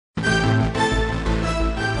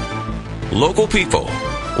Local people,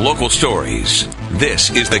 local stories. This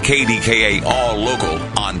is the KDKA All Local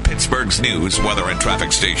on Pittsburgh's news, weather, and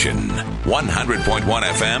traffic station. 100.1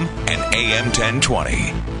 FM and AM 1020.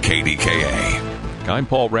 KDKA. I'm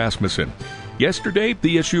Paul Rasmussen. Yesterday,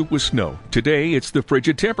 the issue was snow. Today, it's the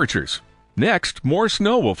frigid temperatures. Next, more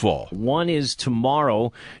snow will fall. One is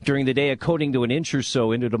tomorrow during the day, a coating to an inch or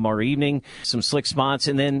so into tomorrow evening, some slick spots,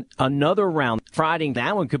 and then another round Friday.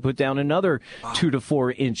 That one could put down another 2 to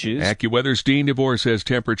 4 inches. AccuWeather's L-Dean DeVore says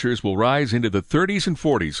temperatures will rise into the 30s and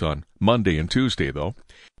 40s on Monday and Tuesday, though.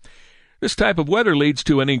 This type of weather leads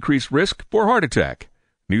to an increased risk for heart attack.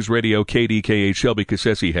 News Radio KDKA Shelby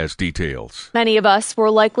Cassesi has details. Many of us were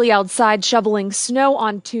likely outside shoveling snow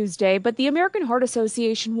on Tuesday, but the American Heart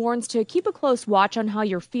Association warns to keep a close watch on how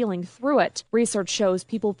you're feeling through it. Research shows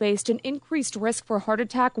people faced an increased risk for heart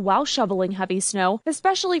attack while shoveling heavy snow,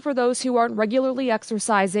 especially for those who aren't regularly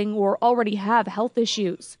exercising or already have health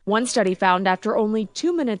issues. One study found after only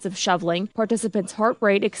 2 minutes of shoveling, participants' heart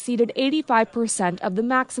rate exceeded 85% of the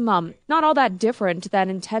maximum. Not all that different than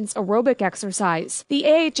intense aerobic exercise.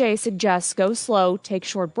 The AHA suggests go slow, take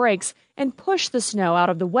short breaks, and push the snow out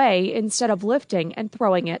of the way instead of lifting and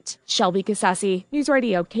throwing it. Shelby Cassesi, News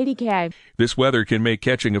Radio KDKA. This weather can make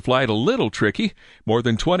catching a flight a little tricky. More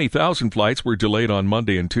than 20,000 flights were delayed on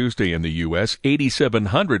Monday and Tuesday in the U.S.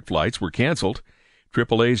 8,700 flights were canceled.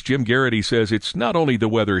 AAA's Jim Garrity says it's not only the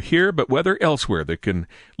weather here, but weather elsewhere that can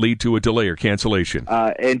lead to a delay or cancellation.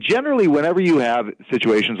 And generally, whenever you have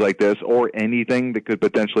situations like this or anything that could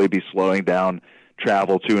potentially be slowing down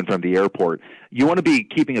travel to and from the airport, you want to be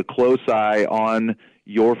keeping a close eye on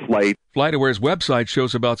your flight. FlightAware's website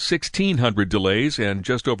shows about 1,600 delays and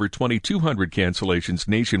just over 2,200 cancellations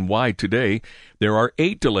nationwide today. There are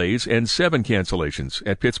 8 delays and 7 cancellations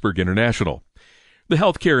at Pittsburgh International. The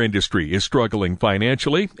healthcare industry is struggling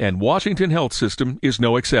financially, and Washington Health System is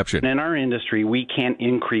no exception. In our industry, we can't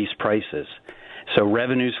increase prices. So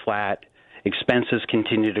revenue's flat, expenses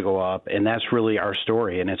continue to go up, and that's really our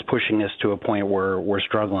story, and it's pushing us to a point where we're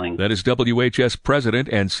struggling. That is WHS President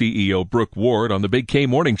and CEO Brooke Ward on the Big K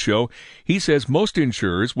Morning Show. He says most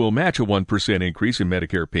insurers will match a 1% increase in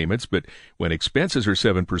Medicare payments, but when expenses are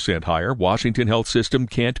 7% higher, Washington Health System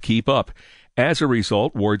can't keep up. As a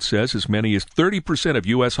result, Ward says as many as 30% of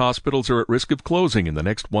U.S. hospitals are at risk of closing in the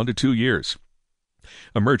next 1 to 2 years.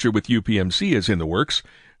 A merger with UPMC is in the works.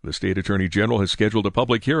 The state attorney general has scheduled a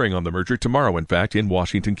public hearing on the merger tomorrow, in fact, in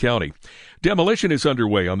Washington County. Demolition is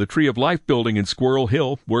underway on the Tree of Life building in Squirrel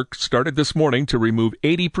Hill. Work started this morning to remove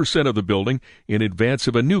 80% of the building in advance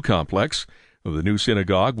of a new complex. The new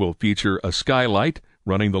synagogue will feature a skylight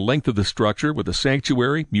running the length of the structure with a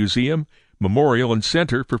sanctuary, museum, memorial, and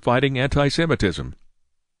center for fighting anti-Semitism.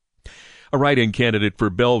 A write-in candidate for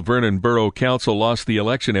Bell Vernon Borough Council lost the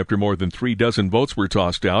election after more than 3 dozen votes were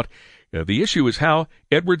tossed out. The issue is how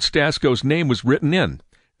Edward Stasko's name was written in.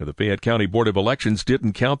 The Fayette County Board of Elections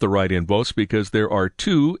didn't count the write-in votes because there are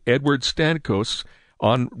 2 Edward Staskos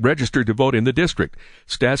on registered to vote in the district,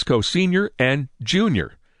 Stasko Sr. and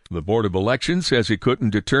Jr. The Board of Elections says it couldn't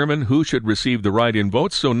determine who should receive the write-in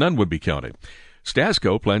votes, so none would be counted.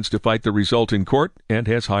 Stasko plans to fight the result in court and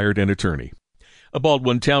has hired an attorney. A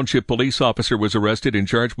Baldwin Township police officer was arrested and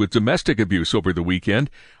charged with domestic abuse over the weekend.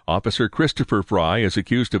 Officer Christopher Fry is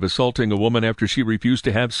accused of assaulting a woman after she refused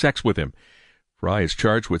to have sex with him. Fry is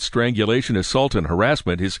charged with strangulation, assault, and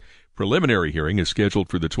harassment. His preliminary hearing is scheduled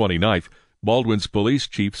for the 29th. Baldwin's police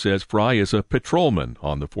chief says Fry is a patrolman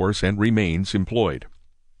on the force and remains employed.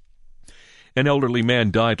 An elderly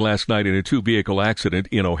man died last night in a 2-vehicle accident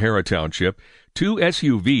in O'Hara Township. 2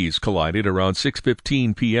 SUVs collided around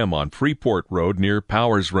 6:15 p.m. on Freeport Road near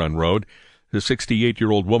Powers Run Road. The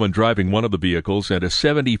 68-year-old woman driving one of the vehicles and a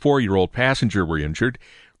 74-year-old passenger were injured.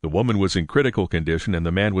 The woman was in critical condition and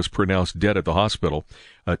the man was pronounced dead at the hospital.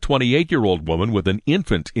 A 28-year-old woman with an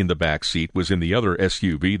infant in the back seat was in the other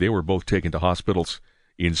SUV. They were both taken to hospitals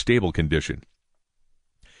in stable condition.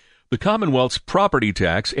 The Commonwealth's property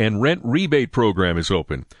tax and rent rebate program is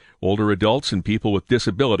open. Older adults and people with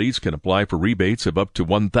disabilities can apply for rebates of up to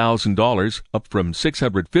 $1,000, up from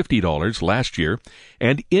 $650 last year.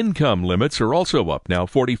 And income limits are also up, now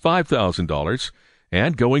 $45,000.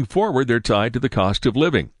 And going forward, they're tied to the cost of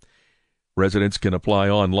living. Residents can apply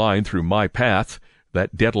online through MyPath.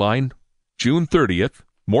 That deadline, June 30th.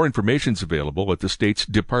 More information is available at the state's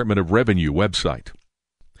Department of Revenue website.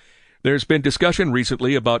 There's been discussion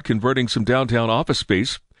recently about converting some downtown office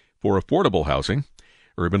space for affordable housing.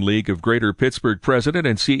 Urban League of Greater Pittsburgh President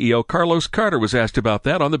and CEO Carlos Carter was asked about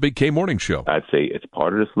that on the Big K Morning Show. I'd say it's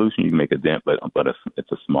part of the solution. You can make a dent, but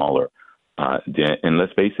it's a smaller dent. And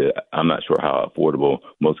let's face it, I'm not sure how affordable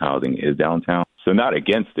most housing is downtown. So not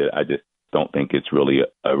against it. I just don't think it's really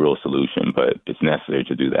a real solution, but it's necessary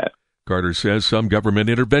to do that. Carter says some government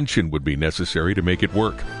intervention would be necessary to make it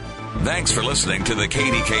work. Thanks for listening to the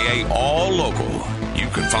KDKA All Local. You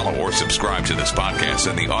can follow or subscribe to this podcast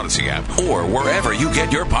in the Odyssey app or wherever you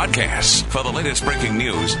get your podcasts. For the latest breaking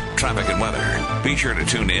news, traffic, and weather, be sure to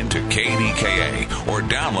tune in to KDKA or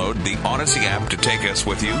download the Odyssey app to take us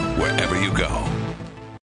with you wherever you go.